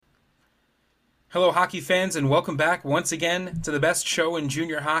Hello, hockey fans, and welcome back once again to the best show in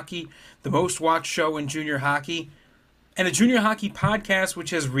junior hockey, the most watched show in junior hockey, and a junior hockey podcast which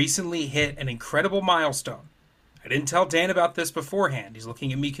has recently hit an incredible milestone. I didn't tell Dan about this beforehand. He's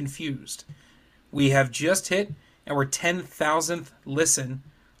looking at me confused. We have just hit our 10,000th listen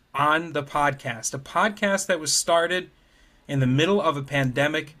on the podcast. A podcast that was started in the middle of a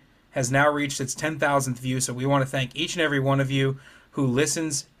pandemic has now reached its 10,000th view, so we want to thank each and every one of you who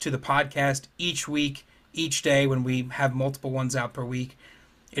listens to the podcast each week, each day when we have multiple ones out per week.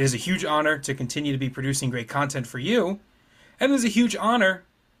 It is a huge honor to continue to be producing great content for you, and it is a huge honor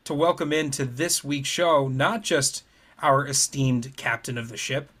to welcome into this week's show not just our esteemed captain of the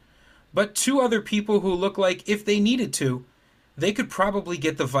ship, but two other people who look like if they needed to, they could probably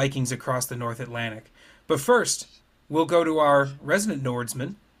get the Vikings across the North Atlantic. But first, we'll go to our resident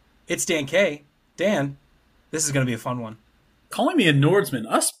Nordsman. It's Dan K. Dan, this is going to be a fun one. Calling me a Nordsman,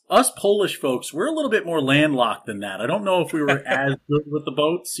 us Polish folks, we're a little bit more landlocked than that. I don't know if we were as good with the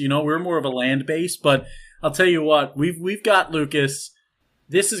boats. You know, we're more of a land base. But I'll tell you what, we've got Lucas.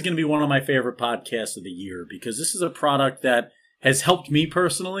 This is going to be one of my favorite podcasts of the year because this is a product that has helped me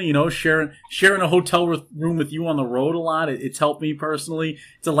personally. You know, sharing a hotel room with you on the road a lot. It's helped me personally.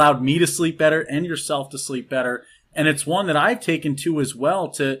 It's allowed me to sleep better and yourself to sleep better. And it's one that I've taken to as well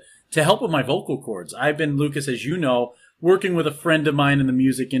to help with my vocal cords. I've been, Lucas, as you know, working with a friend of mine in the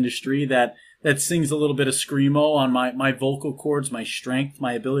music industry that sings a little bit of screamo on my vocal cords, my strength,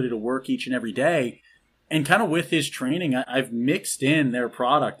 my ability to work each and every day. And kind of with his training, I've mixed in their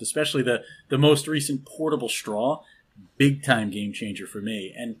product, especially the most recent portable straw. Big time game changer for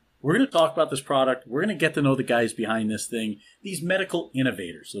me. And we're going to talk about this product. We're going to get to know the guys behind this thing, these medical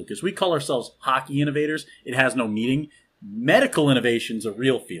innovators, Lucas. We call ourselves hockey innovators. It has no meaning. Medical innovation's a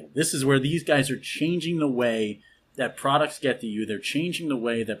real field. This is where these guys are changing the way that products get to you. They're changing the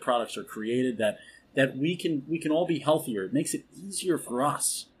way that products are created, that we can all be healthier. It makes it easier for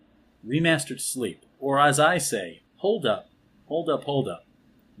us. Remastered Sleep. Or as I say, hold up.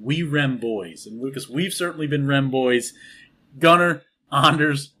 We Rem boys. And Lucas, we've certainly been Rem boys. Gunnar,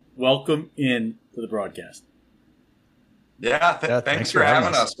 Anders, welcome in to the broadcast. Yeah, thanks for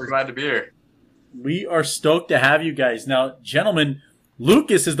having us. We're glad to be here. We are stoked to have you guys. Now, gentlemen,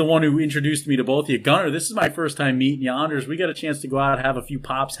 Lucas is the one who introduced me to both of you. Gunnar, this is my first time meeting you. Anders, we got a chance to go out, have a few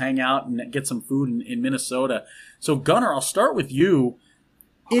pops, hang out, and get some food in Minnesota. So, Gunnar, I'll start with you.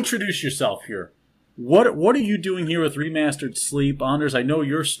 Introduce yourself here. What are you doing here with Remastered Sleep? Anders, I know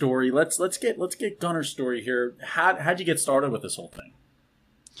your story. Let's get Gunnar's story here. How'd you get started with this whole thing?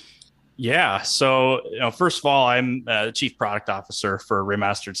 Yeah, so first of all, I'm the chief product officer for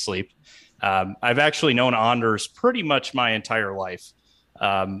Remastered Sleep. I've actually known Anders pretty much my entire life.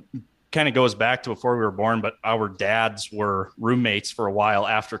 Kind of goes back to before we were born, but our dads were roommates for a while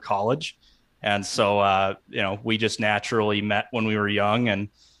after college. And so, we just naturally met when we were young and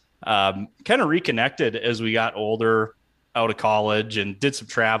kind of reconnected as we got older out of college and did some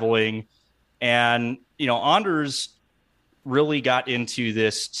traveling. And, Anders really got into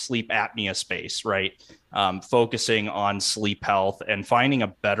this sleep apnea space, right? Focusing on sleep health and finding a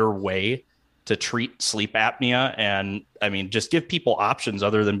better way to treat sleep apnea and, just give people options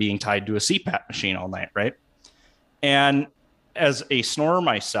other than being tied to a CPAP machine all night, right? And as a snorer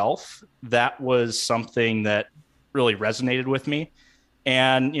myself, that was something that really resonated with me.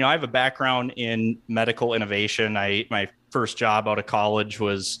 And, I have a background in medical innovation. My first job out of college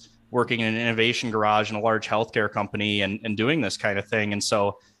was working in an innovation garage in a large healthcare company and doing this kind of thing. And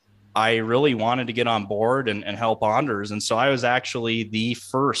so I really wanted to get on board and help Anders. And so I was actually the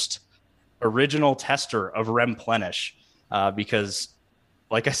first original tester of Remplenish because,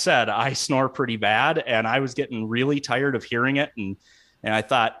 like I said, I snore pretty bad and I was getting really tired of hearing it. And I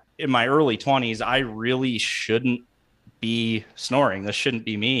thought in my early 20s, I really shouldn't be snoring. This shouldn't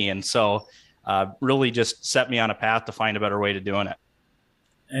be me. And so really just set me on a path to find a better way to doing it.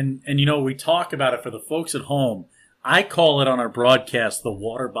 And we talk about it for the folks at home. I call it on our broadcast the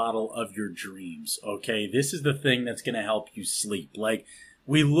water bottle of your dreams. Okay, this is the thing that's going to help you sleep. Like,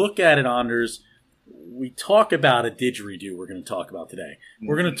 we look at it, Anders. We talk about a didgeridoo we're going to talk about today.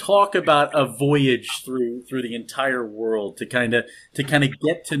 We're going to talk about a voyage through the entire world to kind of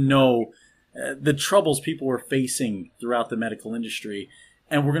get to know the troubles people were facing throughout the medical industry.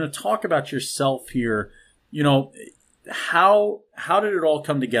 And we're going to talk about yourself here. How did it all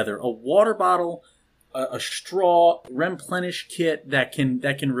come together? A water bottle, a straw, Remplenish kit that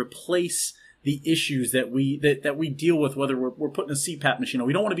can replace the issues that we deal with, whether we're putting a CPAP machine on.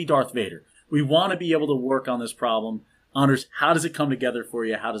 We don't want to be Darth Vader. We want to be able to work on this problem. Anders, how does it come together for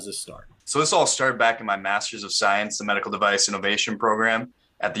you? How does this start? So this all started back in my Master's of Science, the Medical Device Innovation program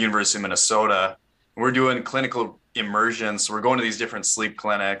at the University of Minnesota. We're doing clinical immersion. So we're going to these different sleep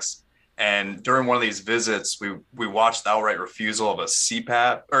clinics. And during one of these visits, we watched the outright refusal of a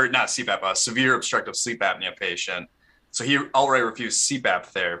CPAP, or not CPAP, a severe obstructive sleep apnea patient. So he outright refused CPAP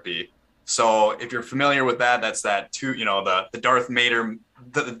therapy. So if you're familiar with that, that's that too, the Darth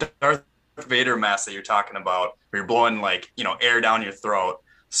Vader mask that you're talking about, where you're blowing like, air down your throat.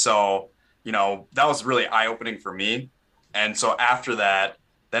 So, that was really eye-opening for me. And so after that,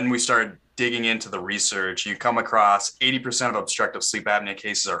 then we started digging into the research. You come across 80% of obstructive sleep apnea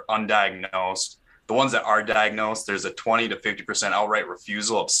cases are undiagnosed. The ones that are diagnosed, there's a 20 to 50% outright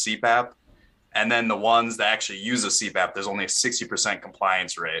refusal of CPAP. And then the ones that actually use a CPAP, there's only a 60%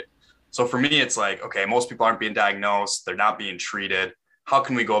 compliance rate. So for me, it's like, okay, most people aren't being diagnosed. They're not being treated. How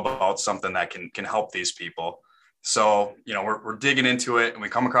can we go about something that can help these people? So, we're digging into it, and we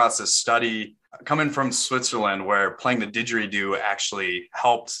come across this study coming from Switzerland where playing the didgeridoo actually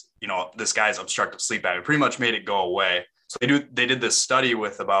helped, this guy's obstructive sleep apnea. It pretty much made it go away. So they did this study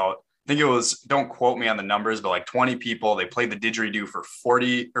with about, I think it was, don't quote me on the numbers, but like 20 people. They played the didgeridoo for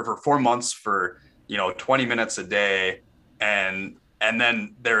 4 months for, 20 minutes a day. And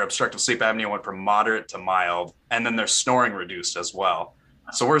then their obstructive sleep apnea went from moderate to mild, and then their snoring reduced as well.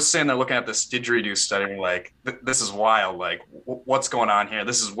 So we're sitting there looking at this didgeridoo study, and we're like, this is wild. Like, what's going on here?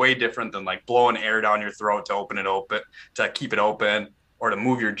 This is way different than like blowing air down your throat to open it open, to keep it open, or to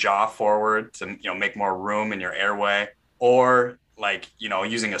move your jaw forward to, make more room in your airway, or like,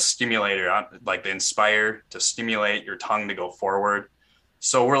 using a stimulator like the Inspire to stimulate your tongue to go forward.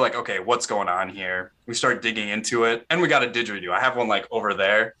 So we're like, okay, what's going on here? We start digging into it, and we got a didgeridoo. I have one like over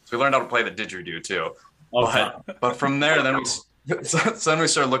there. So we learned how to play the didgeridoo too. Okay. But from there, then we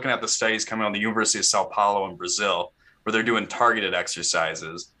started looking at the studies coming out of the University of Sao Paulo in Brazil, where they're doing targeted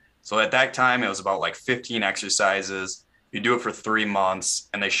exercises. So at that time, it was about like 15 exercises. You do it for 3 months,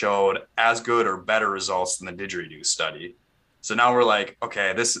 and they showed as good or better results than the didgeridoo study. So now we're like,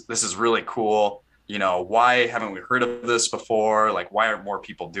 okay, this is really cool. Why haven't we heard of this before? Like, why aren't more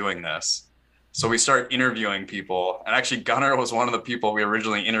people doing this? So we start interviewing people, and actually Gunnar was one of the people we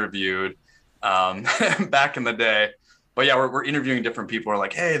originally interviewed back in the day. But yeah, we're interviewing different people. We're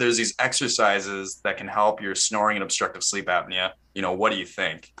like, hey, there's these exercises that can help your snoring and obstructive sleep apnea. What do you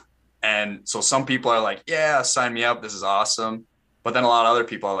think? And so some people are like, yeah, sign me up. This is awesome. But then a lot of other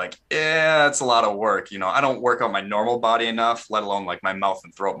people are like, yeah, it's a lot of work. I don't work out my normal body enough, let alone like my mouth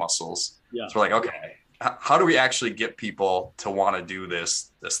and throat muscles. Yeah. So we're like, okay, how do we actually get people to want to do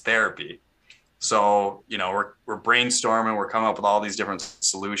this therapy? So, we're brainstorming, we're coming up with all these different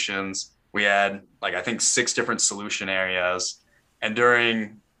solutions. We had like, I think 6 different solution areas. And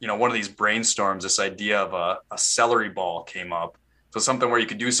during, one of these brainstorms, this idea of a celery ball came up. So something where you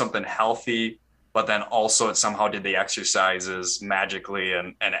could do something healthy, but then also it somehow did the exercises magically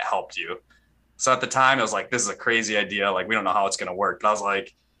and it helped you. So at the time I was like, this is a crazy idea. Like, we don't know how it's going to work. But I was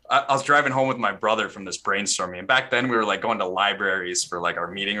like, I was driving home with my brother from this brainstorming. And back then we were like going to libraries for like our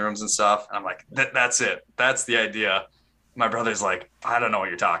meeting rooms and stuff. And I'm like, that's it. That's the idea. My brother's like, I don't know what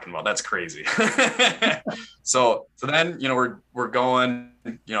you're talking about. That's crazy. So then, we're going,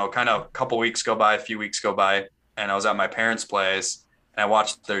 kind of a couple weeks go by, a few weeks go by. And I was at my parents' place, and I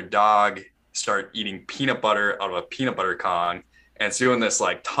watched their dog start eating peanut butter out of a peanut butter Kong. And it's doing this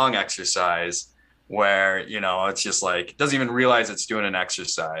like tongue exercise where, it's just like, it doesn't even realize it's doing an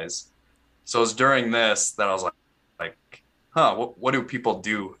exercise. So it's during this that I was like, what do people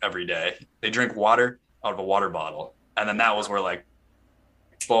do every day? They drink water out of a water bottle. And then that was where like,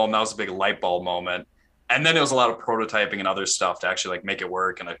 boom, that was a big light bulb moment. And then it was a lot of prototyping and other stuff to actually like make it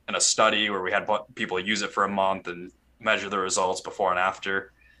work, and a study where we had people use it for a month and measure the results before and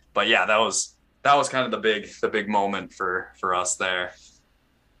after. But yeah, that was kind of the big moment for us there.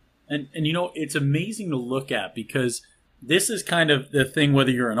 And it's amazing to look at, because this is kind of the thing,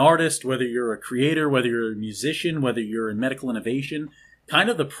 whether you're an artist, whether you're a creator, whether you're a musician, whether you're in medical innovation, kind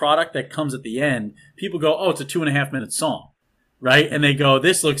of the product that comes at the end, people go, oh, it's a 2.5-minute song, right? And they go,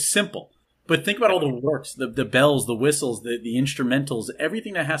 this looks simple. But think about all the works, the bells, the whistles, the instrumentals,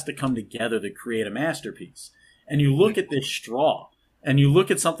 everything that has to come together to create a masterpiece. And you look at this straw, and you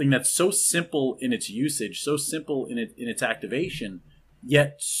look at something that's so simple in its usage, so simple in its activation,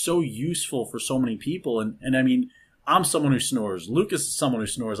 yet so useful for so many people. And I mean, I'm someone who snores. Lucas is someone who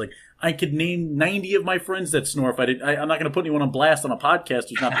snores. Like, I could name 90 of my friends that snore if I did. I'm not going to put anyone on blast on a podcast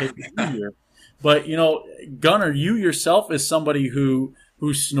who's not paid to be here. But, Gunnar, you yourself as somebody who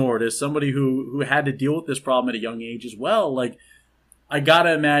snored, as somebody who had to deal with this problem at a young age as well. Like, I got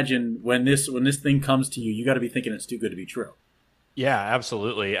to imagine when this thing comes to you, you got to be thinking it's too good to be true. Yeah,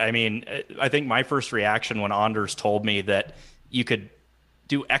 absolutely. I mean, I think my first reaction when Anders told me that you could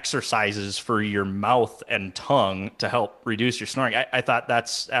do exercises for your mouth and tongue to help reduce your snoring. I thought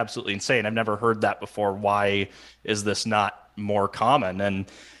that's absolutely insane. I've never heard that before. Why is this not more common? And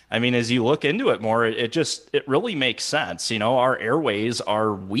I mean, as you look into it more, it really makes sense. Our airways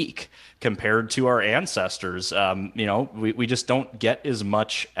are weak compared to our ancestors. We just don't get as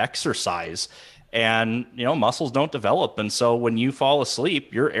much exercise, and muscles don't develop, and so when you fall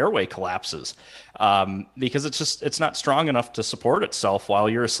asleep, your airway collapses, because it's not strong enough to support itself while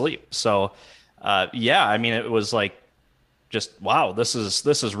you're asleep. So yeah, I mean, it was like, just wow, this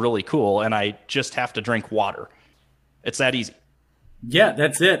is really cool, and I just have to drink water. It's that easy. Yeah,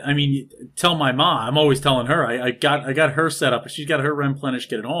 that's it. I mean, tell my mom. I'm always telling her. I got her set up. She's got her Replenish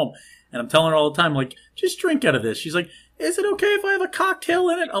Get at home, and I'm telling her all the time, like, just drink out of this. She's like, is it okay if I have a cocktail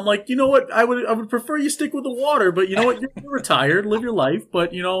in it? I'm like, you know what? I would prefer you stick with the water, but you know what? You're retired, live your life.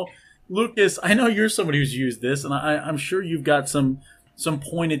 But Lucas, I know you're somebody who's used this, and I'm sure you've got some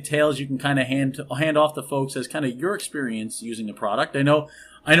pointed tales you can kind of hand off to folks as kind of your experience using the product. I know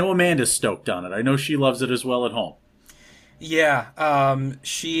Amanda's stoked on it. I know she loves it as well at home. Yeah,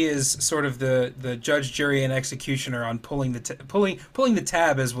 she is sort of the judge, jury, and executioner on pulling the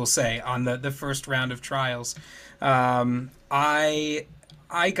tab, as we'll say, on the first round of trials. I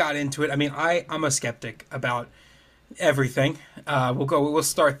got into it. I mean, I'm a skeptic about everything. We'll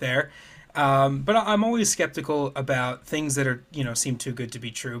start there. But I'm always skeptical about things that are seem too good to be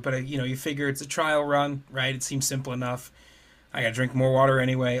true. But you figure it's a trial run, right? It seems simple enough. I gotta drink more water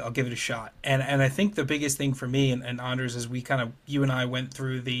anyway. I'll give it a shot. And I think the biggest thing for me and Anders, is you and I went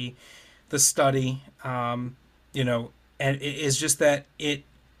through the study, and it is just that it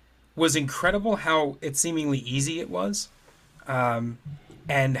was incredible how it seemingly easy it was, and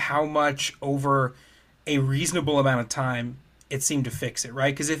how much over a reasonable amount of time it seemed to fix it,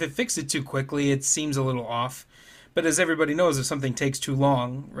 right? Because if it fixed it too quickly, it seems a little off. But as everybody knows, if something takes too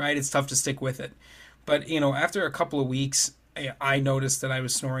long, right, it's tough to stick with it. But after a couple of weeks, I noticed that I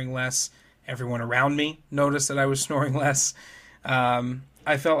was snoring less. Everyone around me noticed that I was snoring less.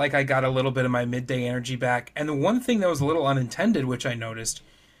 I felt like I got a little bit of my midday energy back. And the one thing that was a little unintended, which I noticed,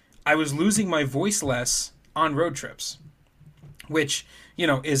 I was losing my voice less on road trips, which,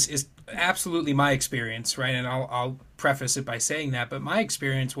 is absolutely my experience, right? And I'll preface it by saying that. But my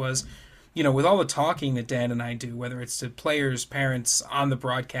experience was, with all the talking that Dan and I do, whether it's to players, parents, on the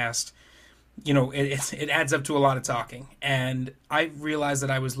broadcast, it adds up to a lot of talking. And I realized that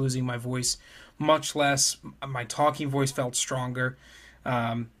I was losing my voice much less. My talking voice felt stronger.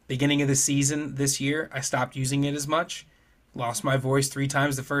 Beginning of the season this year, I stopped using it as much. Lost my voice 3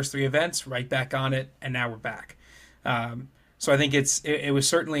 times the first 3 events, right back on it, and now we're back. So I think it was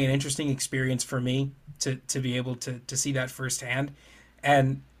certainly an interesting experience for me to be able to see that firsthand.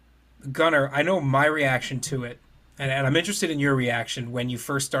 And Gunnar, I know my reaction to it, and I'm interested in your reaction when you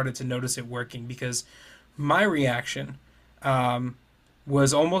first started to notice it working, because my reaction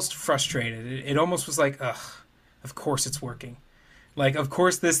was almost frustrated. It almost was like, ugh, of course it's working. Like, of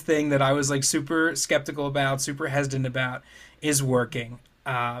course this thing that I was like super skeptical about, super hesitant about, is working.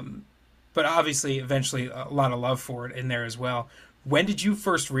 But obviously, eventually, a lot of love for it in there as well. When did you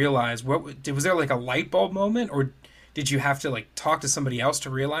first realize, was there like a light bulb moment, or did you have to like talk to somebody else to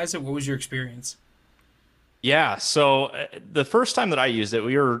realize it? What was your experience? Yeah. So the first time that I used it,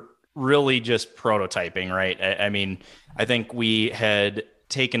 we were really just prototyping, right? I mean, I think we had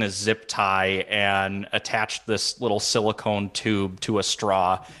taken a zip tie and attached this little silicone tube to a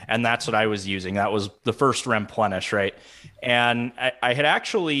straw, and that's what I was using. That was the first Replenish, right? And I had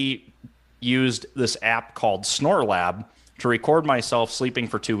actually used this app called Snore Lab to record myself sleeping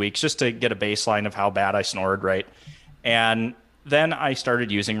for 2 weeks, just to get a baseline of how bad I snored, right? And then I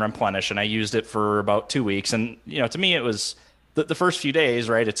started using Replenish, and I used it for about 2 weeks. And, to me, it was the first few days,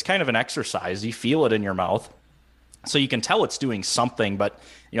 right? It's kind of an exercise. You feel it in your mouth. So you can tell it's doing something, but,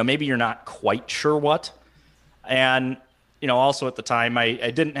 maybe you're not quite sure what. And, also at the time, I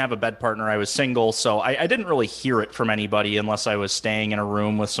didn't have a bed partner. I was single, so I didn't really hear it from anybody unless I was staying in a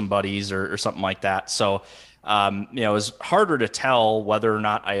room with some buddies or something like that. So, it was harder to tell whether or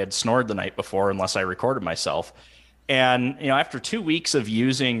not I had snored the night before unless I recorded myself. And, after 2 weeks of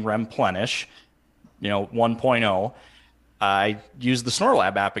using Replenish, 1.0, I used the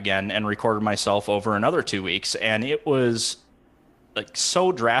SnoreLab app again and recorded myself over another 2 weeks. And it was like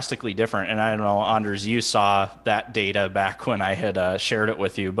so drastically different. And I don't know, Anders, you saw that data back when I had shared it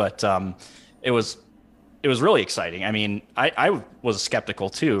with you, but it was really exciting. I mean, I was skeptical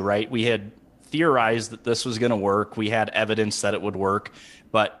too, right? We had theorized that this was going to work. We had evidence that it would work,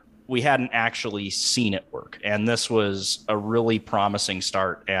 but we hadn't actually seen it work. And this was a really promising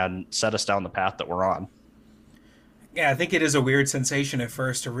start and set us down the path that we're on. Yeah, I think it is a weird sensation at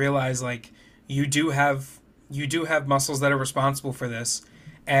first to realize like you do have muscles that are responsible for this,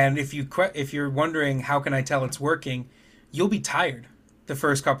 and if you're wondering how can I tell it's working, you'll be tired the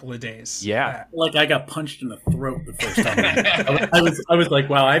first couple of days. Yeah. Like I got punched in the throat the first time. I was like,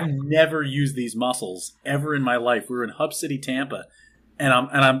 wow, I've never used these muscles ever in my life. We were in Hub City, Tampa, and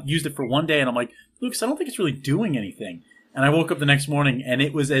I'm used it for one day, and I'm like, Lucas, I don't think it's really doing anything. And I woke up the next morning, and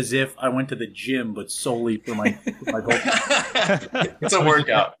it was as if I went to the gym, but solely for my goal. It's a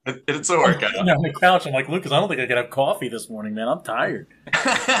workout. It's a workout. On the couch, I'm like, Lucas, I don't think I could have coffee this morning, man. I'm tired.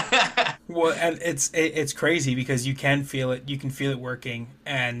 Well, and it's crazy because you can feel it. You can feel it working.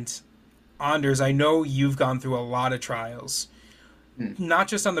 And Anders, I know you've gone through a lot of trials, not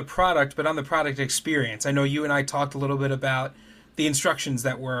just on the product, but on the product experience. I know you and I talked a little bit about the instructions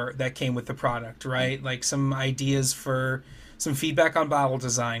that came with the product, right? Like some ideas for some feedback on bottle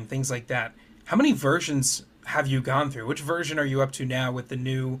design, things like that. How many versions have you gone through? Which version are you up to now with the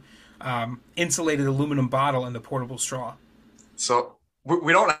new insulated aluminum bottle and the portable straw? So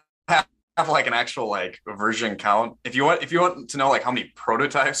we don't have like an actual like version count. If you want to know like how many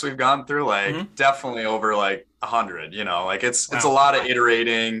prototypes we've gone through, like definitely over like 100. You know, like it's a lot of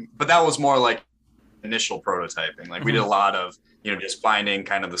iterating. But that was more like initial prototyping. Like we did a lot of just finding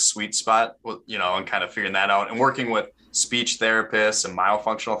kind of the sweet spot, and kind of figuring that out and working with speech therapists and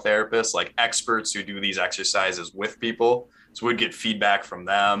myofunctional therapists, like experts who do these exercises with people. So we'd get feedback from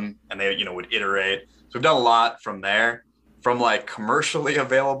them and they, would iterate. So we've done a lot from there. From like commercially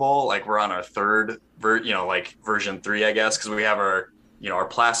available, like we're on our third, version 3, I guess, because we have our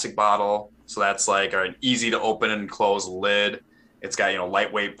plastic bottle. So that's like an easy to open and close lid. It's got,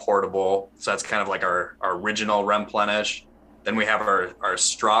 lightweight portable. So that's kind of like our original Remplenish. Then we have our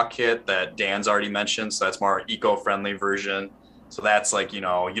straw kit that Dan's already mentioned. So that's more our eco-friendly version. So that's like,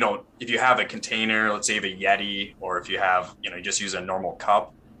 if you have a container, let's say you have a Yeti, or if you have, you just use a normal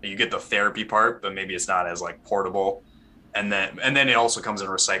cup, you get the therapy part, but maybe it's not as like portable. And then it also comes in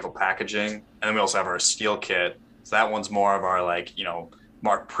recycled packaging. And then we also have our steel kit. So that one's more of our like,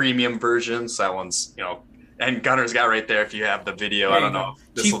 more premium version. So that one's, and Gunner's got right there if you have the video. I don't know.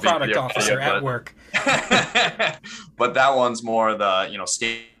 Chief product officer at work. But that one's more the,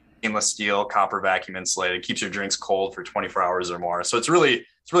 stainless steel, copper vacuum insulated, keeps your drinks cold for 24 hours or more. So it's really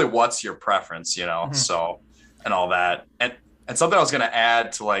what's your preference, so, and all that. And something I was going to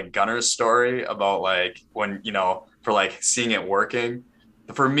add to like Gunner's story about like when, for like seeing it working.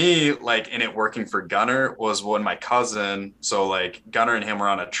 For me, like in it working for Gunner was when my cousin, so like Gunner and him were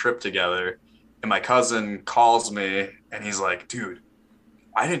on a trip together. And my cousin calls me and he's like, dude,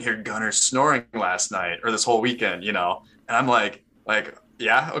 I didn't hear Gunner snoring last night or this whole weekend, And I'm like,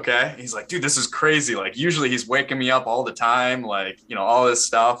 yeah, okay. He's like, dude, this is crazy. Like usually he's waking me up all the time, like, all this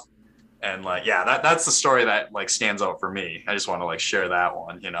stuff. And like, yeah, that's the story that like stands out for me. I just want to like share that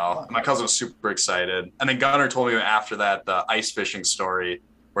one, My cousin was super excited. And then Gunner told me after that, the ice fishing story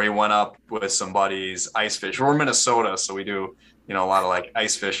where he went up with some buddies, ice fish. We're in Minnesota, so we do a lot of like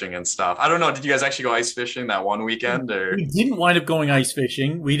ice fishing and stuff. I don't know. Did you guys actually go ice fishing that one weekend? Or we didn't wind up going ice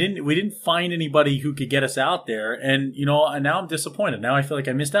fishing. We didn't find anybody who could get us out there. And and now I'm disappointed. Now I feel like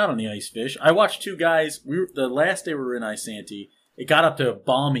I missed out on the ice fish. I watched two guys. The last day we were in Ice Santee, it got up to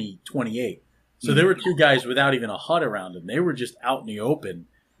balmy 28. So there were two guys without even a hut around them. They were just out in the open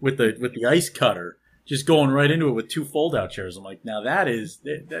with the ice cutter, just going right into it with two fold-out chairs. I'm like, now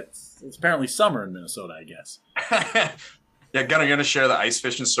that's apparently summer in Minnesota, I guess. Yeah, Gunnar, you're going to share the ice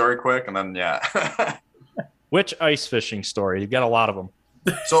fishing story quick, and then, yeah. Which ice fishing story? You've got a lot of them.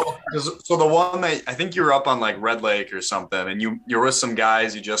 So the one that I think you were up on like Red Lake or something, and you're with some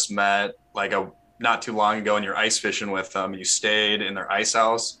guys you just met like not too long ago, and you're ice fishing with them. You stayed in their ice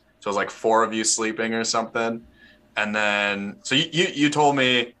house, so it was like 4 of you sleeping or something. And then so you told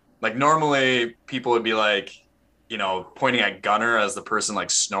me like normally people would be like, pointing at Gunnar as the person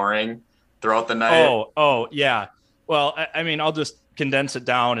like snoring throughout the night. Oh yeah. Well, I mean, I'll just condense it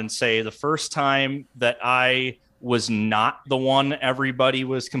down and say the first time that I was not the one everybody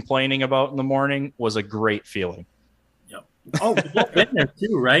was complaining about in the morning was a great feeling. Yep. Oh, we've all been there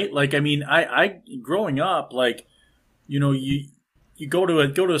too, right? Like, I mean, I growing up, like, you go to a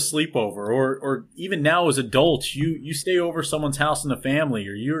sleepover, or even now as adults, you stay over someone's house in the family,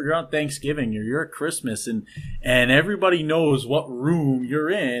 or you're on Thanksgiving, or you're at Christmas, and everybody knows what room you're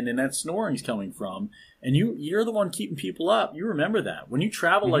in, and that snoring's coming from. And you're the one keeping people up. You remember that. When you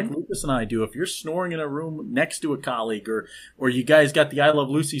travel like Lucas and I do, if you're snoring in a room next to a colleague, or you guys got the I Love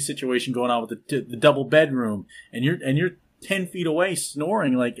Lucy situation going on with the double bedroom, and you're 10 feet away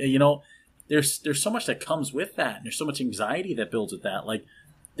snoring, like, there's so much that comes with that. And there's so much anxiety that builds with that. Like,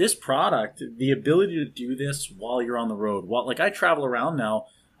 this product, the ability to do this while you're on the road, like I travel around now.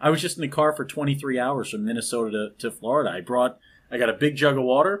 I was just in the car for 23 hours from Minnesota to Florida. I got a big jug of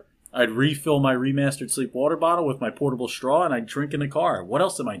water. I'd refill my Remastered Sleep water bottle with my portable straw, and I'd drink in the car. What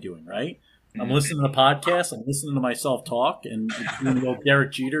else am I doing, right? I'm listening to podcasts. I'm listening to myself talk and doing the old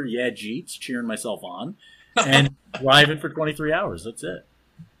Derek Jeter, yeah, Jeets, cheering myself on, and driving for 23 hours. That's it.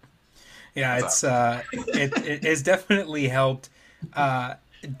 Yeah, it has definitely helped.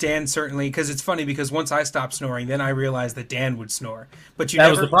 Dan certainly, because it's funny because once I stopped snoring, then I realized that Dan would snore. But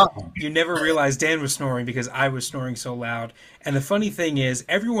was the problem. You never realized Dan was snoring because I was snoring so loud. And the funny thing is,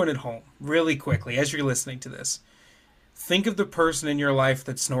 everyone at home, really quickly, as you're listening to this, think of the person in your life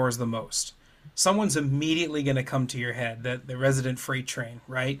that snores the most. Someone's immediately going to come to your head, the resident freight train,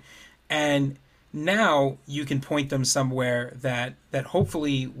 right? And now you can point them somewhere that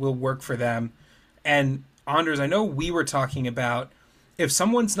hopefully will work for them. And Anders, I know we were talking about if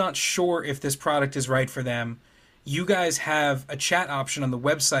someone's not sure if this product is right for them, you guys have a chat option on the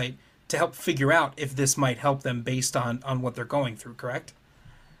website to help figure out if this might help them based on what they're going through, correct?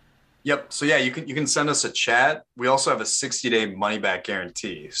 Yep. So yeah, you can send us a chat. We also have a 60-day money back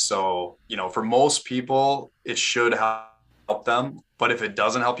guarantee. So, for most people, it should help them. But if it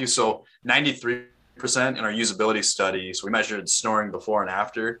doesn't help you, so 93% in our usability study, so we measured snoring before and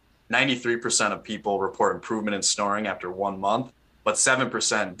after, 93% of people report improvement in snoring after 1 month, but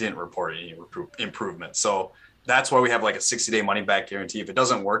 7% didn't report any improvement. So that's why we have like a 60-day money back guarantee. If it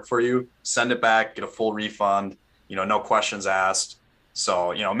doesn't work for you, send it back, get a full refund, no questions asked.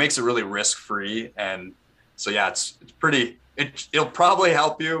 So, it makes it really risk-free. And so, yeah, it's pretty, it'll probably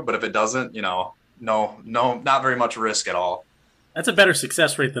help you, but if it doesn't, no, not very much risk at all. That's a better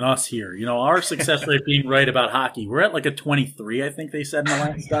success rate than us here. Our success rate being right about hockey, we're at like a 23, I think they said in the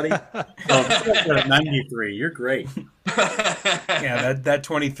last study. So at 93, you're great. Yeah, that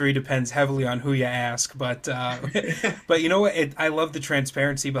 23 depends heavily on who you ask, but you know what? I love the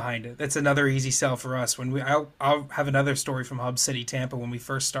transparency behind it. That's another easy sell for us. I'll have another story from Hub City, Tampa, when we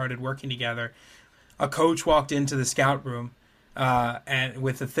first started working together. A coach walked into the scout room and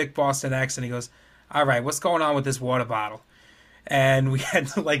with a thick Boston accent, he goes, "All right, what's going on with this water bottle?" And we had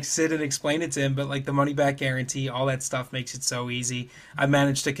to sit and explain it to him, but the money back guarantee, all that stuff makes it so easy. I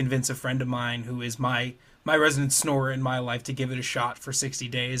managed to convince a friend of mine who is my resident snorer in my life to give it a shot for 60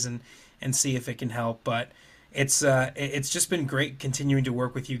 days and see if it can help. But it's just been great continuing to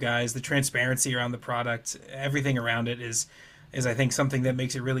work with you guys. The transparency around the product, everything around it is I think something that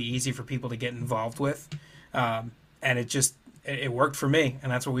makes it really easy for people to get involved with. And it worked for me,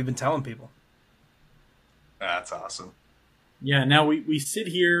 and that's what we've been telling people. That's awesome. Yeah, now we sit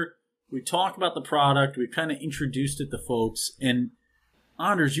here, we talk about the product, we kind of introduced it to folks, and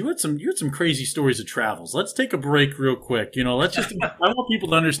Anders, you had some crazy stories of travels. Let's take a break real quick. I want people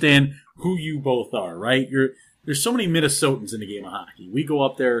to understand who you both are, right? There's so many Minnesotans in the game of hockey. We go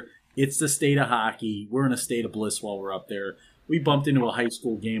up there, it's the state of hockey. We're in a state of bliss while we're up there. We bumped into a high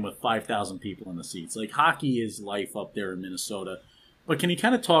school game with 5,000 people in the seats. Hockey is life up there in Minnesota. But can you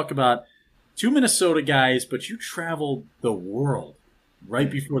kind of talk about two Minnesota guys, but you traveled the world right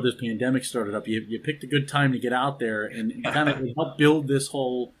before this pandemic started up. You picked a good time to get out there and kind of help build this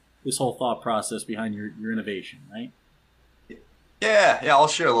whole thought process behind your innovation, right? Yeah, I'll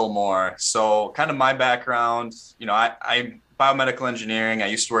share a little more. So kind of my background, I'm biomedical engineering. I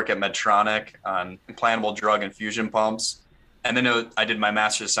used to work at Medtronic on implantable drug infusion pumps. And then I did my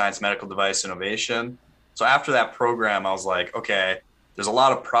Master's of Science Medical Device Innovation. So after that program, I was like, okay, there's a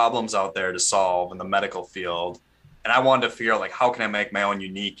lot of problems out there to solve in the medical field. And I wanted to figure out how can I make my own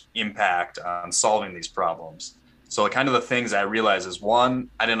unique impact on solving these problems. So kind of the things I realized is, one,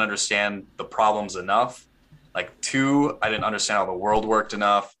 I didn't understand the problems enough. Two, I didn't understand how the world worked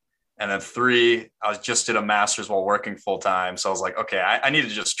enough. And then three, I just did a master's while working full time. So I was like, okay, I need to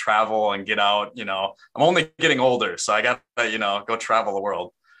just travel and get out. I'm only getting older, so I got to, go travel the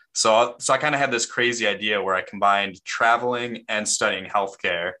world. So I kind of had this crazy idea where I combined traveling and studying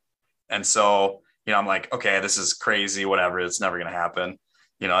healthcare. And so, I'm like, okay, this is crazy, whatever. It's never going to happen.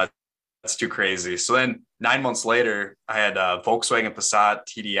 That's too crazy. So then 9 months later, I had a Volkswagen Passat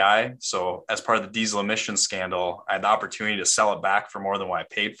TDI. So as part of the diesel emission scandal, I had the opportunity to sell it back for more than what I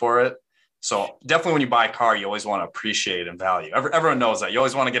paid for it. So definitely when you buy a car, you always want to appreciate and value. Everyone knows that. You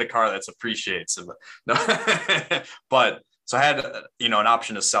always want to get a car that's appreciates. But so I had, an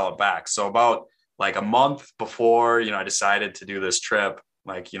option to sell it back. So about a month before, I decided to do this trip,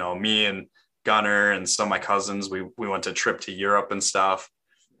 me and Gunner and some of my cousins, we went to a trip to Europe and stuff.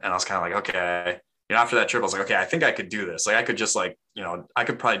 And I was kind of like, okay, after that trip, I was like, okay, I think I could do this. I could just I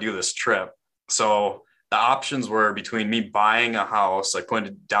could probably do this trip. So the options were between me buying a house, like putting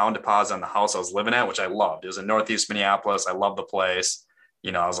a down deposit on the house I was living at, which I loved. It was in Northeast Minneapolis. I loved the place.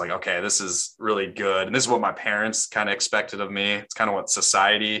 I was like, okay, this is really good. And this is what my parents kind of expected of me. It's kind of what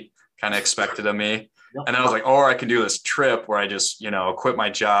society kind of expected of me. Yep. And then I was like, or I can do this trip where I just, quit my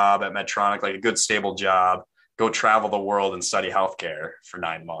job at Medtronic, like a good, stable job, go travel the world and study healthcare for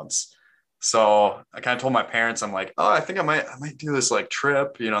 9 months. So I kind of told my parents, I'm like, oh, I think I might do this like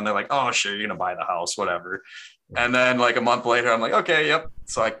trip, and they're like, oh, sure, you're going to buy the house, whatever. And then like a month later, I'm like, okay, yep.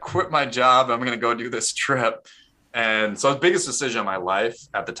 So I quit my job. I'm going to go do this trip. And so the biggest decision of my life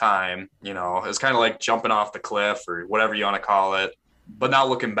at the time, it was kind of like jumping off the cliff or whatever you want to call it. But now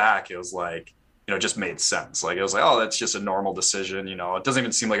looking back, it was like, it just made sense. Like, it was like, oh, that's just a normal decision. It doesn't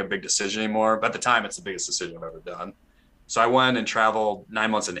even seem like a big decision anymore. But at the time, it's the biggest decision I've ever done. So I went and traveled 9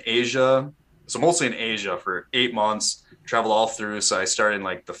 months in Asia. So mostly in Asia for 8 months, traveled all through. So I started in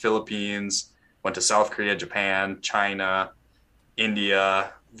like the Philippines, went to South Korea, Japan, China,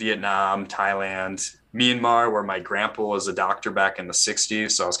 India, Vietnam, Thailand, Myanmar, where my grandpa was a doctor back in the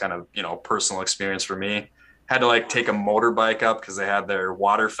 60s. So it was kind of, personal experience for me. Had to like take a motorbike up because they had their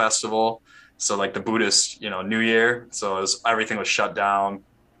water festival. So like the Buddhist, New Year. So everything was shut down.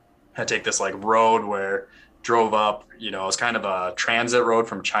 Had to take this like road where drove up, it was kind of a transit road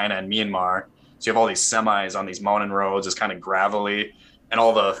from China and Myanmar. So you have all these semis on these mountain roads. It's kind of gravelly, and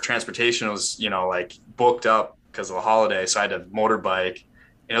all the transportation was, like booked up because of the holiday. So I had a motorbike.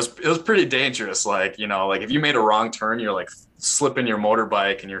 And it was pretty dangerous. Like, like if you made a wrong turn, you're like slipping your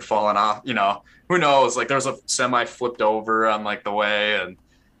motorbike and you're falling off, who knows? Like there was a semi flipped over on like the way, and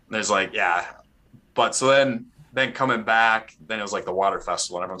there's like, yeah. But so then coming back, then it was like the water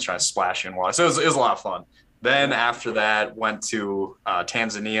festival and everyone's trying to splash in water. So it was a lot of fun. Then after that, went to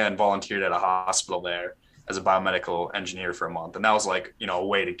Tanzania and volunteered at a hospital there as a biomedical engineer for a month. And that was like, a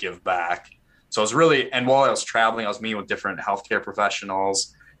way to give back. So it was really, and while I was traveling, I was meeting with different healthcare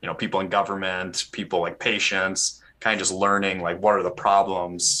professionals, people in government, people like patients, kind of just learning like what are the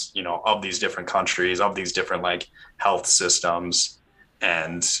problems, of these different countries, of these different like health systems.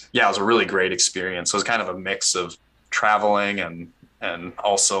 And yeah, it was a really great experience. So it was kind of a mix of traveling and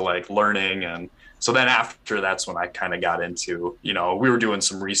also like learning. And so then after that's when I kind of got into, we were doing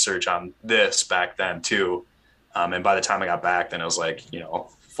some research on this back then too. And by the time I got back, then it was like,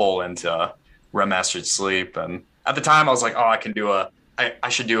 full into Remastered Sleep. And at the time I was like, oh, I can do I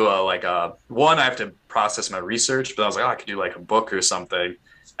should do I have to process my research, but I was like, oh, I could do like a book or something.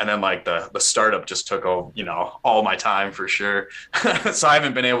 And then like the startup just took all my time for sure. So I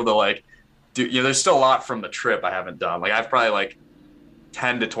haven't been able to like do, there's still a lot from the trip I haven't done. Like I've probably like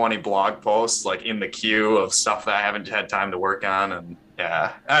 10 to 20 blog posts like in the queue of stuff that I haven't had time to work on. And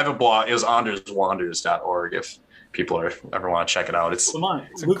yeah, I have a blog. It was anderswanders.org if people ever want to check it out. It's a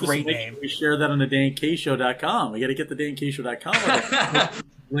Lucas, great name. We share that on the DanKShow.com. We got to get the DanKShow.com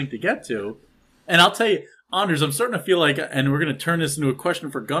link to get to. And I'll tell you, Anders, I'm starting to feel like, and we're going to turn this into a question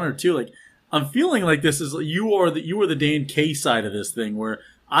for Gunnar too. Like, I'm feeling like this is you are the Dan K side of this thing. Where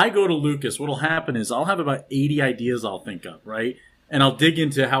I go to Lucas, what'll happen is I'll have about 80 ideas I'll think of, right? And I'll dig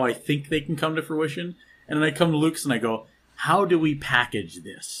into how I think they can come to fruition. And then I come to Lucas and I go, how do we package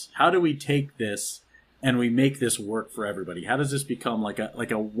this? How do we take this and we make this work for everybody? How does this become like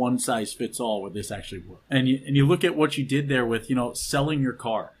a one size fits all where this actually works? And you look at what you did there with, selling your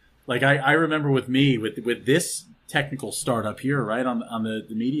car. Like I remember with me, with this technical startup here, right, on the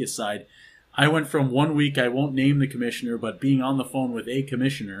media side, I went from 1 week, I won't name the commissioner, but being on the phone with a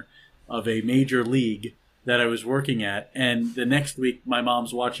commissioner of a major league that I was working at, and the next week my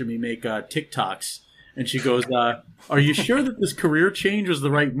mom's watching me make TikToks, and she goes, are you sure that this career change was the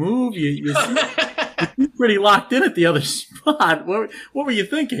right move? You seem pretty locked in at the other spot. What were you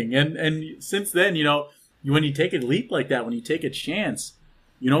thinking? And since then, when you take a leap like that, when you take a chance,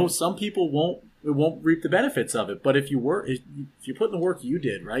 some people won't reap the benefits of it. But if you put in the work you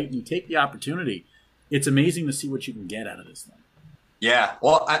did, right, and you take the opportunity, it's amazing to see what you can get out of this thing. Yeah.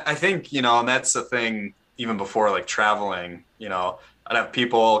 Well, I think, and that's the thing, even before like traveling, I'd have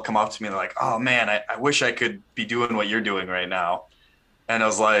people come up to me and they're like, oh man, I wish I could be doing what you're doing right now. And I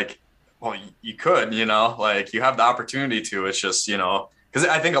was like, well, you could, like you have the opportunity to. It's just, because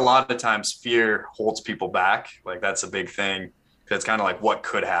I think a lot of times fear holds people back. Like that's a big thing. It's kind of like what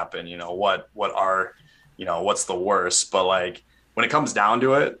could happen, what are, what's the worst. But like when it comes down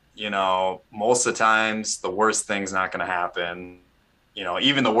to it, most of the times the worst thing's not going to happen.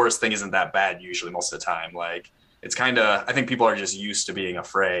 Even the worst thing isn't that bad usually most of the time. Like it's kind of, I think people are just used to being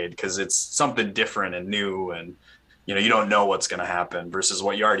afraid because it's something different and new, and you don't know what's going to happen versus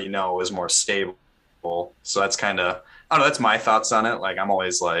what you already know is more stable. So that's kind of, I don't know, that's my thoughts on it. Like, I'm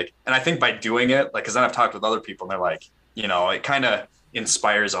always like, and I think by doing it, like, because then I've talked with other people and they're like, it kind of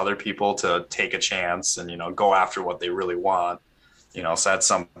inspires other people to take a chance and, go after what they really want, so that's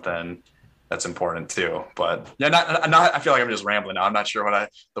something that's important too. But yeah, not, I feel like I'm just rambling now. I'm not sure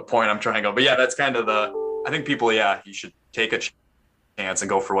the point I'm trying to go, but yeah, that's kind of I think people, yeah, you should take a chance and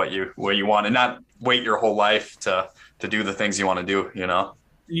go for what you want and not wait your whole life to do the things you want to do.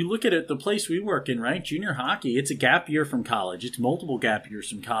 You look at it, the place we work in, right? Junior hockey, it's a gap year from college. It's multiple gap years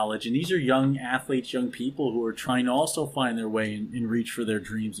from college. And these are young athletes, young people who are trying to also find their way and reach for their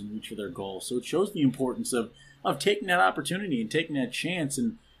dreams and reach for their goals. So it shows the importance of taking that opportunity and taking that chance.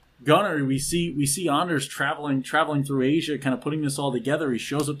 And Gunnar, we see Anders traveling through Asia, kind of putting this all together. He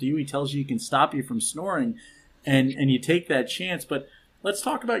shows up to you. He tells you he can stop you from snoring, and you take that chance. But let's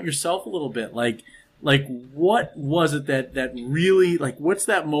talk about yourself a little bit. Like what was it that really, like, what's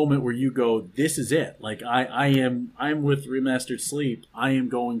that moment where you go, this is it? Like, I'm with Remastered Sleep. I am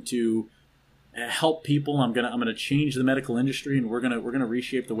going to help people. I'm gonna change the medical industry, and we're gonna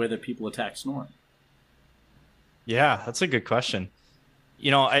reshape the way that people attack snoring. Yeah, that's a good question.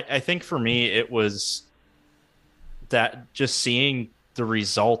 I think for me, it was that just seeing the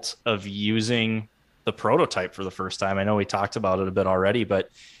result of using the prototype for the first time. I know we talked about it a bit already, but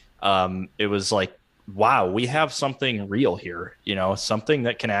it was like, wow, we have something real here, something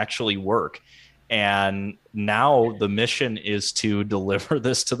that can actually work. And now the mission is to deliver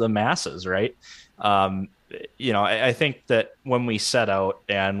this to the masses, right? I think that when we set out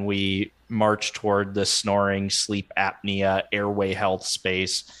and we march toward the snoring, sleep apnea, airway health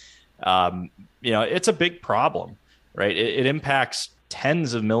space, it's a big problem, right? It impacts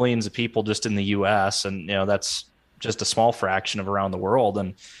tens of millions of people just in the US. And, that's just a small fraction of around the world.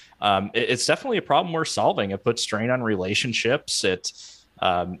 And it's definitely a problem we're solving. It puts strain on relationships. It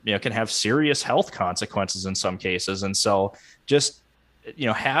can have serious health consequences in some cases. And so just,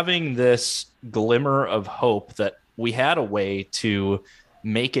 having this glimmer of hope that we had a way to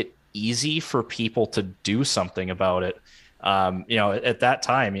make it easy for people to do something about it. At that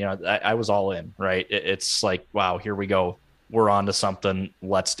time, I was all in, right? It's like, wow, here we go. We're on to something.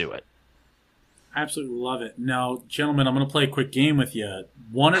 Let's do it. Absolutely love it. Now, gentlemen, I'm going to play a quick game with you.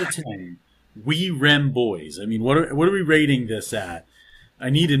 1 out of 10. We Rem boys. I mean, what are we rating this at? I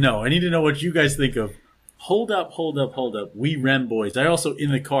need to know. I need to know what you guys think of. Hold up. We Rem boys. I also,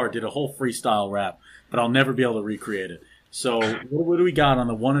 in the car, did a whole freestyle rap, but I'll never be able to recreate it. So, what do we got on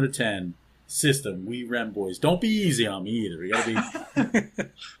the 1 out of 10 system? We Rem boys. Don't be easy on me either. We got to be.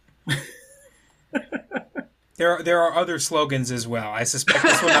 There are other slogans as well. I suspect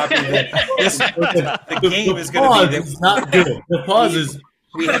this will not be the game is going to be that not good. The pause is.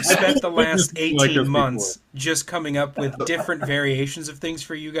 We have spent the last 18 months just coming up with different variations of things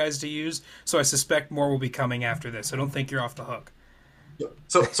for you guys to use. So I suspect more will be coming after this. I don't think you're off the hook.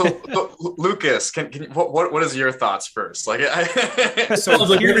 So Lucas, can what is your thoughts first? Like, sounds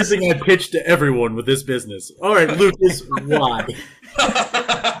like everything I pitched to everyone with this business. All right, Lucas, why?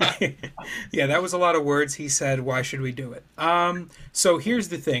 Yeah, that was a lot of words. He said, "Why should we do it?" So here's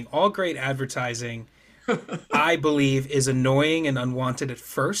the thing: all great advertising, I believe, is annoying and unwanted at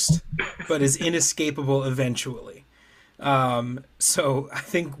first, but is inescapable eventually. So I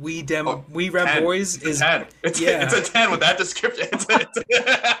think we Rem Boys is 10. It's a 10 with that description.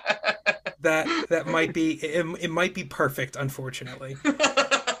 that might be it might be perfect, unfortunately.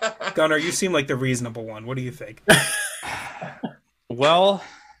 Gunnar, you seem like the reasonable one. What do you think? Well,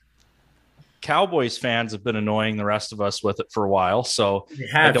 Cowboys fans have been annoying the rest of us with it for a while, so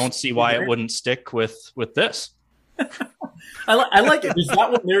I don't see why it wouldn't stick with this. I like it. Is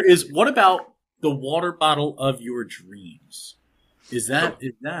that what there is? What about the water bottle of your dreams? Is that?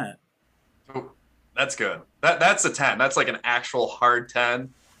 Oh, that's good. That's a 10. That's like an actual hard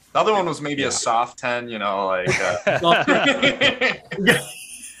 10. The other one was maybe a soft 10.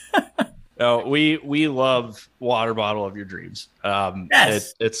 No, we love water bottle of your dreams.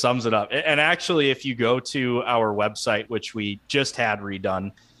 Yes. It sums it up. And actually, if you go to our website, which we just had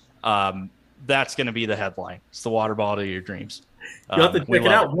redone, that's going to be the headline. It's the water bottle of your dreams. You'll have to check it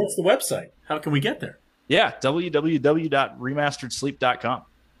out. What's the website? How can we get there? Yeah, www.remasteredsleep.com.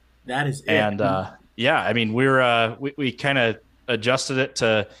 That is it. And I mean, we kind of adjusted it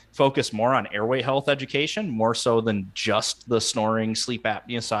to focus more on airway health education, more so than just the snoring sleep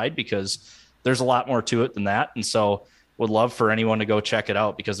apnea side, because there's a lot more to it than that. And so would love for anyone to go check it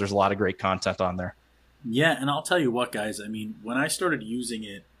out because there's a lot of great content on there. Yeah, and I'll tell you what, guys, I mean, when I started using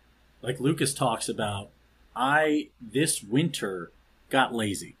it, like Lucas talks about, this winter got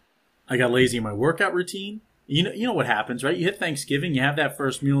lazy. I got lazy in my workout routine. You know what happens, right? You hit Thanksgiving, you have that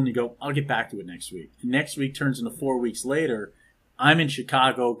first meal, and you go, I'll get back to it next week. And next week turns into 4 weeks later. I'm in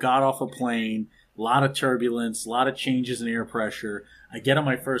Chicago, got off a plane, a lot of turbulence, a lot of changes in air pressure. I get on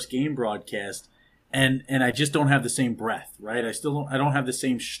my first game broadcast, and I just don't have the same breath, right? I don't have the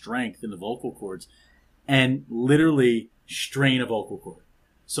same strength in the vocal cords, and literally strain a vocal cord.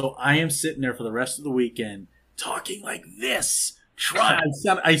 So I am sitting there for the rest of the weekend talking like this.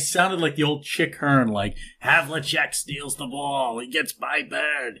 I sounded like the old Chick Hearn, like, Havlicek steals the ball, he gets by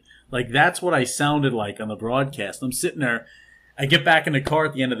Bird. Like, that's what I sounded like on the broadcast. I'm sitting there, I get back in the car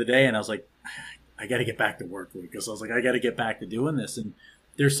at the end of the day, and I was like, I got to get back to work, Lucas. I was like, I got to get back to doing this. And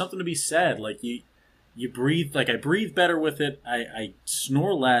there's something to be said. Like, you breathe, like, I breathe better with it. I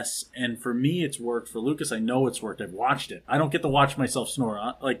snore less. And for me, it's worked. For Lucas, I know it's worked. I've watched it. I don't get to watch myself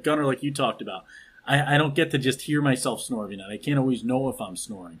snore. Like Gunnar, like you talked about. I don't get to just hear myself snore every night. I can't always know if I'm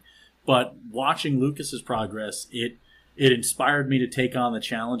snoring. But watching Lucas's progress, it inspired me to take on the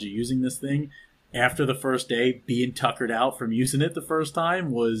challenge of using this thing. After the first day, being tuckered out from using it the first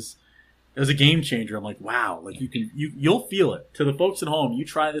time was a game changer. I'm like, wow, like you'll feel it. To the folks at home, you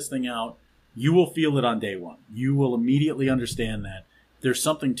try this thing out, you will feel it on day one. You will immediately understand that there's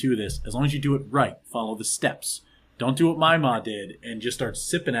something to this. As long as you do it right, follow the steps. Don't do what my ma did and just start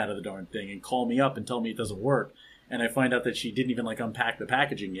sipping out of the darn thing and call me up and tell me it doesn't work. And I find out that she didn't even like unpack the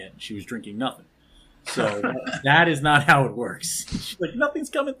packaging yet. And she was drinking nothing. So that is not how it works. She's like, nothing's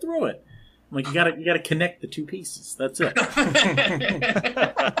coming through it. I'm like, you gotta connect the two pieces. That's it.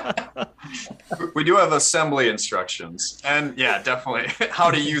 We do have assembly instructions, and yeah, definitely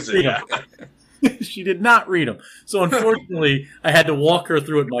how to use it. Yeah. She did not read them. So unfortunately, I had to walk her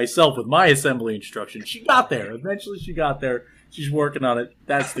through it myself with my assembly instructions. She got there. Eventually she got there. She's working on it.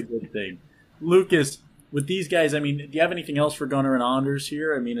 That's the good thing. Lucas, with these guys, I mean, do you have anything else for Gunnar and Anders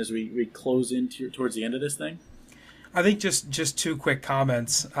here? I mean, as we close in towards the end of this thing? I think just two quick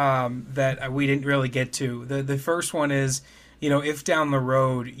comments that we didn't really get to. The first one is, if down the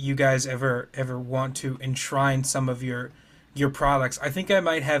road you guys ever want to enshrine some of your products, I think I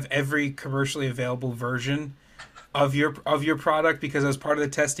might have every commercially available version of your product, because as part of the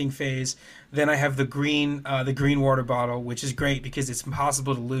testing phase, then I have the green water bottle, which is great because it's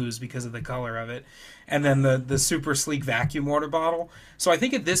impossible to lose because of the color of it, and then the super sleek vacuum water bottle. So I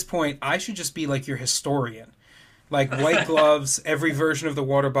think at this point I should just be like your historian. Like white gloves, every version of the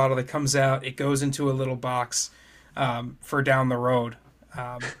water bottle that comes out, it goes into a little box for down the road.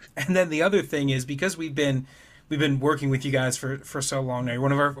 And then the other thing is, because we've been working with you guys for so long now, you're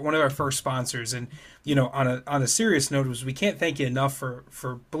one of our first sponsors, and on a serious note, we can't thank you enough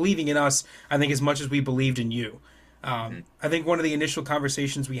for believing in us. I think as much as we believed in you. I think one of the initial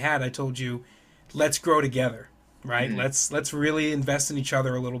conversations we had, I told you, let's grow together. Right? Mm-hmm. Let's really invest in each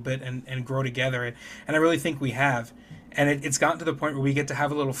other a little bit and grow together. And I really think we have. And it's gotten to the point where we get to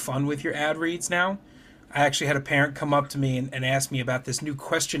have a little fun with your ad reads now. I actually had a parent come up to me and ask me about this new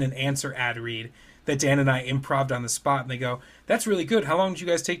question and answer ad read that Dan and I improv'd on the spot. And they go, that's really good. How long did you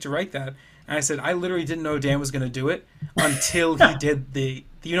guys take to write that? And I said, I literally didn't know Dan was going to do it until he did the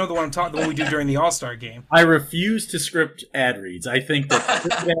one I'm talking, the one we do during the All-Star game. I refuse to script ad reads. I think that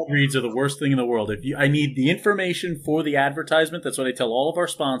scripted ad reads are the worst thing in the world. I need the information for the advertisement. That's what I tell all of our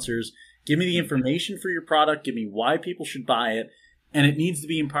sponsors. Give me the information for your product. Give me why people should buy it. And it needs to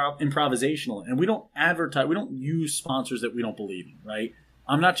be improvisational. And we don't advertise. We don't use sponsors that we don't believe in, right?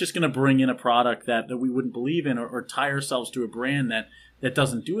 I'm not just going to bring in a product that we wouldn't believe in, or tie ourselves to a brand that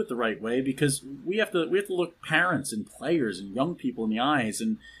doesn't do it the right way, because we have to look parents and players and young people in the eyes,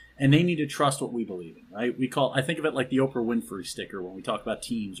 and they need to trust what we believe in, right? I think of it like the Oprah Winfrey sticker when we talk about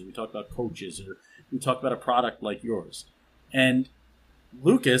teams, or we talk about coaches, or we talk about a product like yours. And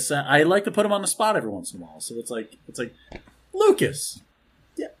Lucas, I like to put him on the spot every once in a while. So it's like Lucas,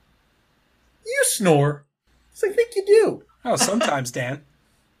 yeah, you snore. I think you do. Oh, sometimes, Dan.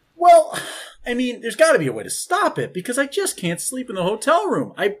 Well, I mean, there's got to be a way to stop it, because I just can't sleep in the hotel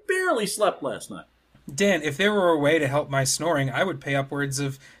room. I barely slept last night. Dan, if there were a way to help my snoring, I would pay upwards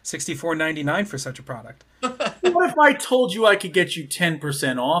of $64.99 for such a product. What if I told you I could get you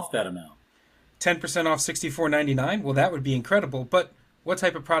 10% off that amount? 10% off $64.99? Well, that would be incredible. But what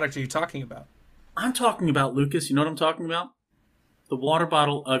type of product are you talking about? I'm talking about, Lucas, you know what I'm talking about? The water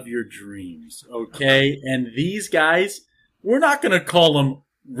bottle of your dreams, okay? And these guys, we're not going to call them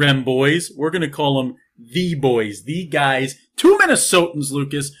Rem Boys. We're going to call them the boys, the guys, two Minnesotans,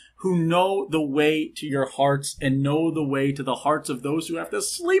 Lucas, who know the way to your hearts and know the way to the hearts of those who have to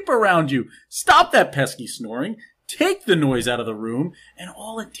sleep around you. Stop that pesky snoring. Take the noise out of the room. And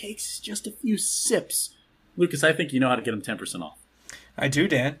all it takes is just a few sips. Lucas, I think you know how to get them 10% off. I do,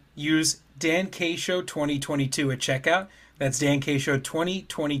 Dan. Use Dan K Show 2022 at checkout. That's Dan K Show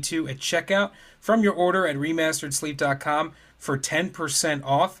 2022 at checkout from your order at remasteredsleep.com for 10%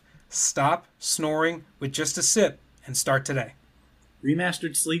 off. Stop snoring with just a sip and start today.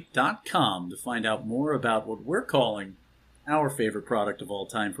 Remasteredsleep.com to find out more about what we're calling our favorite product of all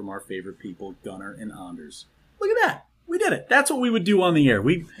time from our favorite people, Gunnar and Anders. Look at that. We did it. That's what we would do on the air.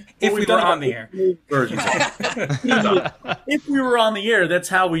 If we were on the air. If we were on the air, that's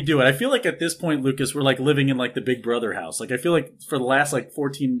how we do it. I feel like at this point, Lucas, we're like living in like the Big Brother house. Like I feel like for the last like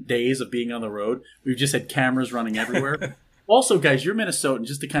 14 days of being on the road, we've just had cameras running everywhere. Also, guys, you're Minnesotan,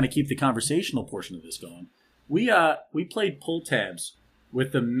 just to kind of keep the conversational portion of this going. We played pull tabs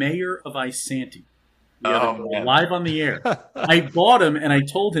with the mayor of Isanti. Live on the air. I bought him and I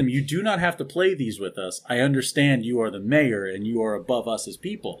told him, you do not have to play these with us. I understand you are the mayor and you are above us as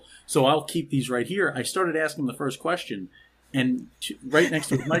people. So I'll keep these right here. I started asking the first question, and right next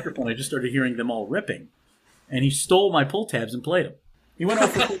to his microphone, I just started hearing them all ripping. And he stole my pull tabs and played them. He went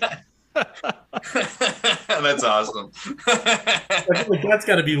off for That's awesome. I feel like that's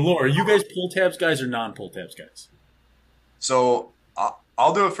got to be lore. Are you guys pull tabs guys or non-pull tabs guys? So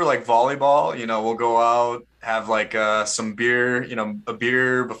I'll do it for like volleyball. We'll go out, have like some beer, a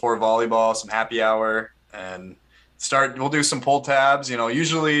beer before volleyball, some happy hour, and we'll do some pull tabs.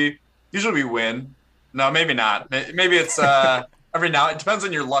 Usually we win. No, maybe not. Maybe it's every now. It depends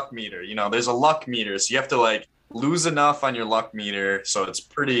on your luck meter. There's a luck meter, so you have to like lose enough on your luck meter, so it's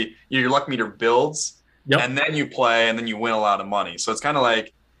pretty. Your luck meter builds, and then you play, and then you win a lot of money. So it's kind of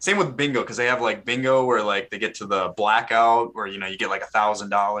like. Same with bingo, because they have like bingo where like they get to the blackout where, you get like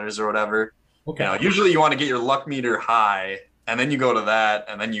 $1,000 or whatever. Okay. Usually you want to get your luck meter high and then you go to that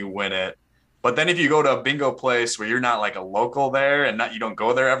and then you win it. But then if you go to a bingo place where you're not like a local there and you don't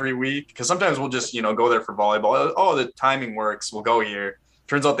go there every week, because sometimes we'll just, go there for volleyball. Oh, the timing works. We'll go here.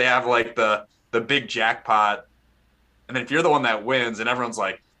 Turns out they have like the big jackpot. And then if you're the one that wins and everyone's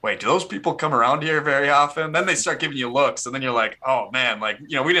like, wait, do those people come around here very often? Then they start giving you looks, and then you're like, oh man, like,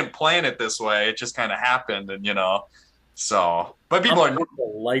 we didn't plan it this way. It just kind of happened, and so. But people are a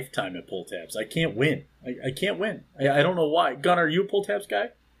lifetime at pull tabs. I can't win. I can't win. I don't know why. Gunnar, are you a pull tabs guy?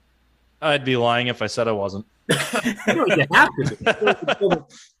 I'd be lying if I said I wasn't. You have to.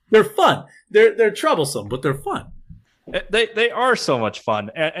 They're fun. They're troublesome, but they're fun. They are so much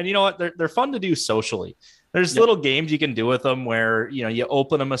fun, and you know what? They're fun to do socially. There's little games you can do with them where, you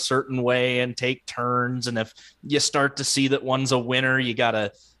open them a certain way and take turns. And if you start to see that one's a winner, you got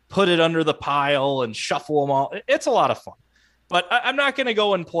to put it under the pile and shuffle them all. It's a lot of fun, but I'm not going to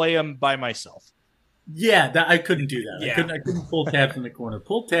go and play them by myself. Yeah, I couldn't do that. Yeah. I couldn't pull tabs in the corner.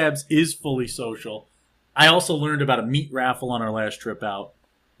 Pull tabs is fully social. I also learned about a meat raffle on our last trip out.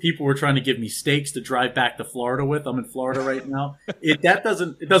 People were trying to give me steaks to drive back to Florida with. I'm in Florida right now. It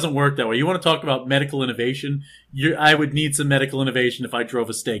doesn't work that way. You want to talk about medical innovation? I would need some medical innovation if I drove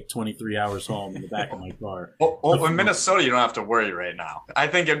a steak 23 hours home in the back of my car. Well, in Minnesota, you don't have to worry right now. I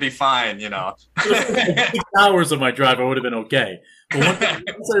think it'd be fine, 6 hours of my drive, I would have been okay. But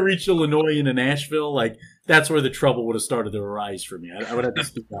once I reached Illinois into Nashville, like that's where the trouble would have started to arise for me. I would have to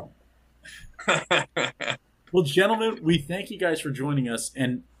speak out. Well, gentlemen, we thank you guys for joining us.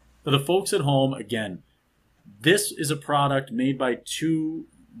 And for the folks at home, again, this is a product made by two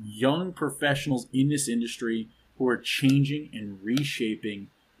young professionals in this industry who are changing and reshaping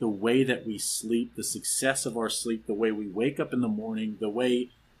the way that we sleep, the success of our sleep, the way we wake up in the morning, the way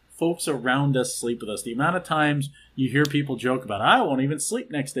folks around us sleep with us. The amount of times you hear people joke about, I won't even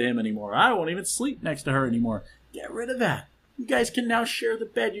sleep next to him anymore. I won't even sleep next to her anymore. Get rid of that. You guys can now share the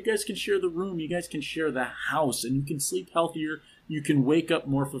bed. You guys can share the room. You guys can share the house, and you can sleep healthier. You can wake up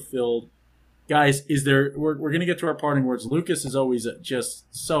more fulfilled. Guys, we're going to get to our parting words. Lucas is always just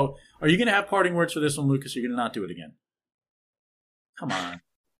so. Are you going to have parting words for this one, Lucas? Or are you going to not do it again? Come on.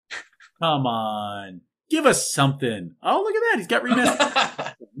 Come on. Give us something. Oh, look at that. He's got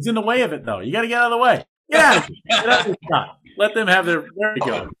remastered. He's in the way of it, though. You got to get out of the way. Yeah. Get out of the shot. Let them have their. There you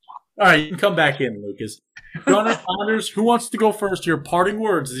go. All right, you can come back in, Lucas. Gunnar, Anders, who wants to go first here? Parting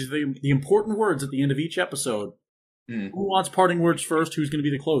words. These are the important words at the end of each episode. Who wants parting words first? Who's going to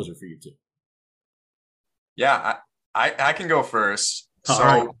be the closer for you two? Yeah, I can go first. All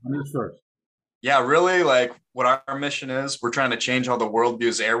right, Anders first. Yeah, really, like what our mission is, we're trying to change how the world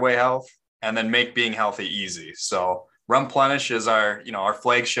views airway health and then make being healthy easy. So Remplenish is our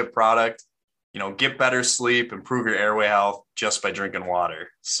flagship product. Get better sleep, improve your airway health just by drinking water.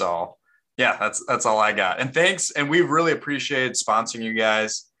 So yeah, that's all I got. And thanks. And we really appreciate sponsoring you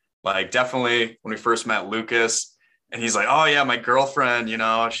guys. Like definitely when we first met Lucas and he's like, oh yeah, my girlfriend,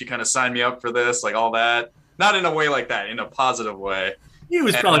 she kind of signed me up for this, like all that. Not in a way like that, in a positive way. He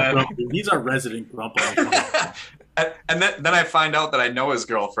was probably grumpy. He's our resident grump. And then I find out that I know his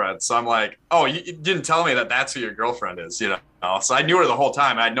girlfriend. So I'm like, oh, you didn't tell me that that's who your girlfriend is, you know? So I knew her the whole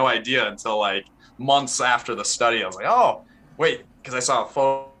time. I had no idea until like months after the study. I was like, oh, wait, because I saw a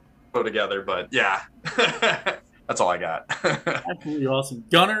photo together. But yeah, that's all I got. Absolutely awesome.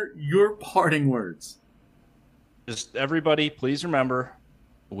 Gunnar, your parting words. Just everybody, please remember,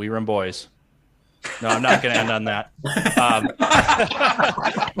 we run boys. No, I'm not going to end on that.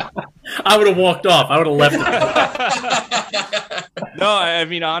 I would have walked off. I would have left it. No, I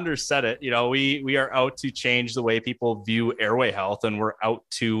mean, Anders said it. You know, we are out to change the way people view airway health, and we're out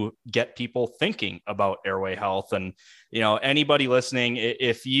to get people thinking about airway health. And, you know, anybody listening,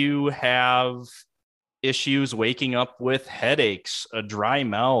 if you have issues waking up with headaches, a dry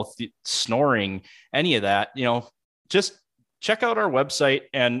mouth, snoring, any of that, you know, just check out our website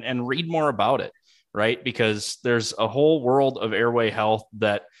and read more about it. Right? Because there's a whole world of airway health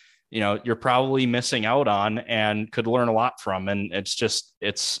that, you know, you're probably missing out on and could learn a lot from. And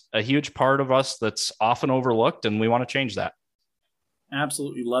it's a huge part of us that's often overlooked, and we want to change that.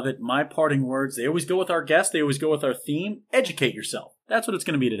 Absolutely love it. My parting words, they always go with our guest. They always go with our theme. Educate yourself. That's what it's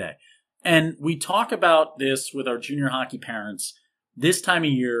going to be today. And we talk about this with our junior hockey parents. This time of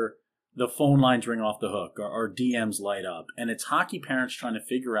year, the phone lines ring off the hook. Our DMs light up. And it's hockey parents trying to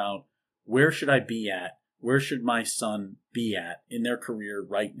figure out, where should I be at? Where should my son be at in their career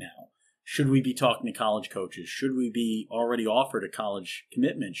right now? Should we be talking to college coaches? Should we be already offered a college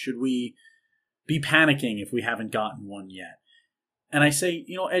commitment? Should we be panicking if we haven't gotten one yet? And I say,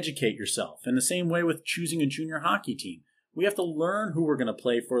 you know, educate yourself. In the same way with choosing a junior hockey team. We have to learn who we're going to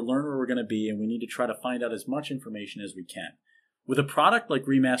play for, learn where we're going to be, and we need to try to find out as much information as we can. With a product like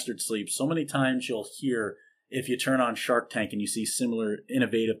Remastered Sleep, so many times you'll hear, if you turn on Shark Tank and you see similar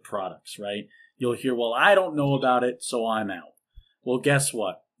innovative products, right? You'll hear, well, I don't know about it, so I'm out. Well, guess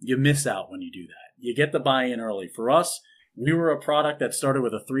what? You miss out when you do that. You get the buy-in early. For us, we were a product that started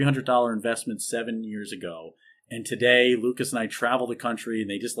with a $300 investment 7 years ago. And today, Lucas and I travel the country, and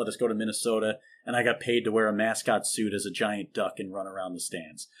they just let us go to Minnesota, and I got paid to wear a mascot suit as a giant duck and run around the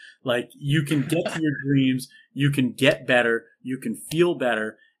stands. Like, you can get to your dreams, you can get better, you can feel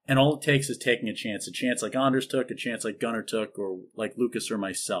better, and all it takes is taking a chance like Anders took, a chance like Gunnar took, or like Lucas or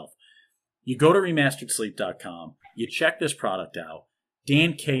myself. You go to remasteredsleep.com, you check this product out,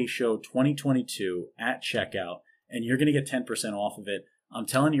 Dan K Show 2022 at checkout, and you're going to get 10% off of it. I'm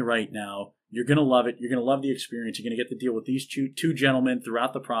telling you right now, you're going to love it. You're going to love the experience. You're going to get to deal with these two gentlemen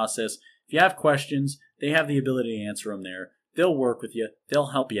throughout the process. If you have questions, they have the ability to answer them there. They'll work with you. They'll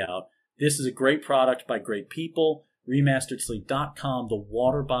help you out. This is a great product by great people. Remasteredsleep.com, the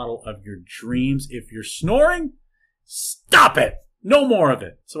water bottle of your dreams. If you're snoring, stop it. No more of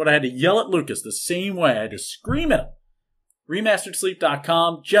it. So I had to yell at Lucas the same way. I had to scream at him.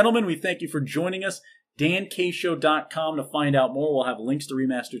 Remasteredsleep.com. Gentlemen, we thank you for joining us. DanKShow.com to find out more. We'll have links to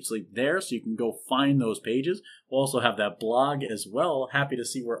Remastered Sleep there, so you can go find those pages. We'll also have that blog as well. Happy to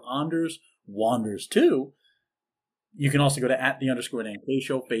see where Anders wanders too. You can also go to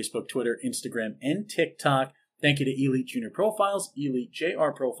 @_DanKShow, Facebook, Twitter, Instagram, and TikTok. Thank you to Elite Junior Profiles,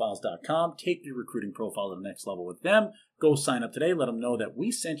 EliteJRProfiles.com. Take your recruiting profile to the next level with them. Go sign up today. Let them know that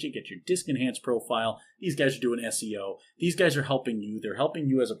we sent you. Get your Disc Enhanced profile. These guys are doing SEO. These guys are helping you. They're helping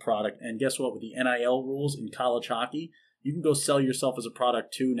you as a product. And guess what? With the NIL rules in college hockey, you can go sell yourself as a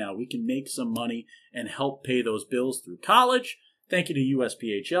product too now. We can make some money and help pay those bills through college. Thank you to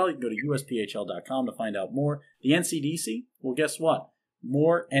USPHL. You can go to USPHL.com to find out more. The NCDC, well, guess what?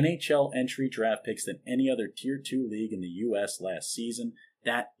 More NHL entry draft picks than any other Tier 2 league in the U.S. last season.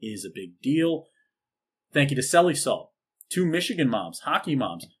 That is a big deal. Thank you to Selly Salt. 2 Michigan moms, hockey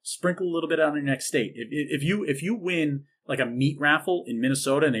moms. Sprinkle a little bit on your next state. If you win like a meat raffle in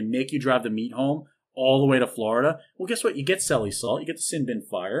Minnesota and they make you drive the meat home all the way to Florida, well, guess what? You get Selly Salt. You get the Sin Bin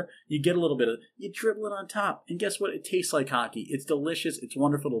Fire. You get a little bit of, you dribble it on top. And guess what? It tastes like hockey. It's delicious. It's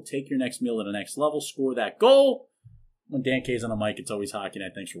wonderful. It'll take your next meal to the next level. Score that goal. When Dan K's on the mic, it's always Hockey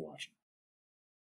Night. Thanks for watching.